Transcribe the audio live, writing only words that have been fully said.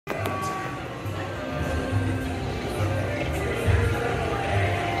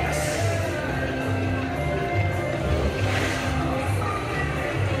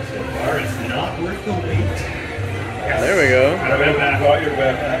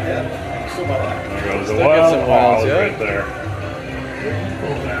Yeah. So There goes the Still wild. get some wilds, yeah. Right there.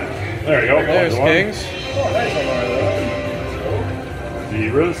 There you go. There's kings. Oh, nice one.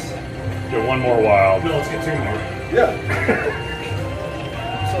 Zebras. Get one more wild. No, let's get two more. Yeah.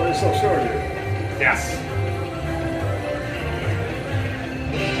 So it's so short here. Yes.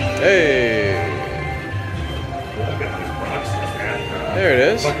 Hey. I've got these boxes, man. There it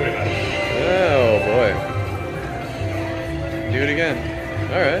is. Look at that. Oh boy. Do it again.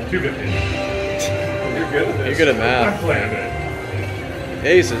 Alright. 250. You're good at this. You're good at I'm math. playing it.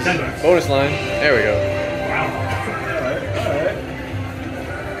 Aces. Bonus line. There we go. Wow. Alright.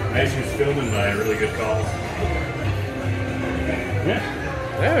 Nice who's filming my really good calls. Yeah.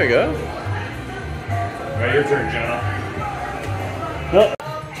 There we go. Alright, your turn, John.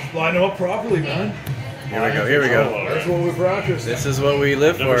 Line them up properly, man. Here we go. Here we go. That's what we practice. This is what we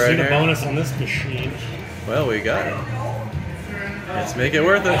live for Never right seen a here. bonus on this machine. Well, we got it. Let's make it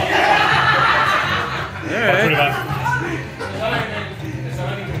worth it. Alright.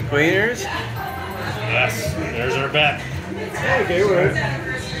 Queeners. Yes, there's our bet. Okay, we're in.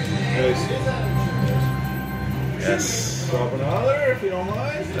 Nice. Yes. Drop another if you don't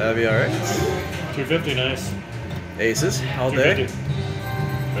mind. That'd be alright. 250, nice. Aces all day.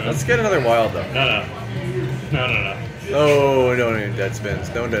 250. Let's get another wild though. No. Oh, no dead spins.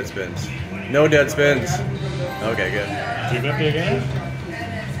 No dead spins. No dead spins. Okay, good. 250 again.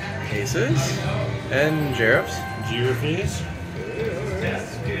 Aces and giraffes. Giraffes.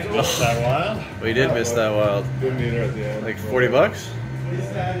 Missed that wild. We did miss that wild. Good meter at the end. Like 40 bucks?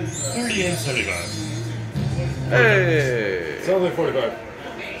 30 and 75. Hey! Sounds like 45.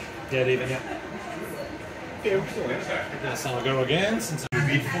 Dead even, yeah. Yeah, we're still in. Guess I'll go again since we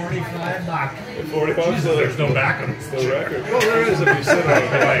beat 45 back. 40 bucks, so There's no backup. still record. Well, there is if you sit on it.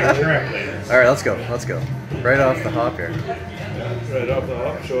 Correctly. Alright, let's go. Let's go. Right off the hop here. Yeah, right off the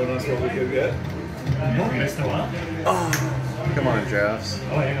hop, showing us what we could get. Missed a while. Oh, come on, giraffes.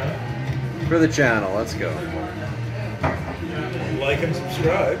 Oh, hang on. For the channel, let's go. Like and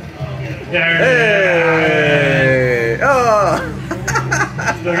subscribe. Hey! Oh!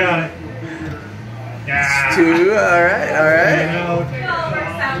 Still got it. Yeah. Two, alright, alright. Out.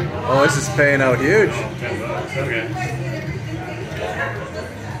 Oh, this is paying out huge. $10. Okay.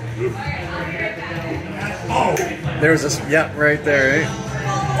 Oh! There's this, yeah, right there, eh?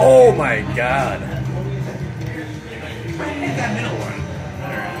 Oh my god. That middle one.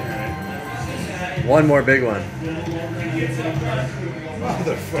 One more big one. Did we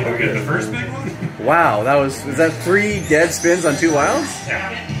get the first big one? Wow, is that 3 dead spins on 2 wilds?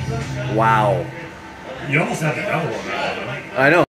 Yeah. Wow. You almost had the double on that one. I know.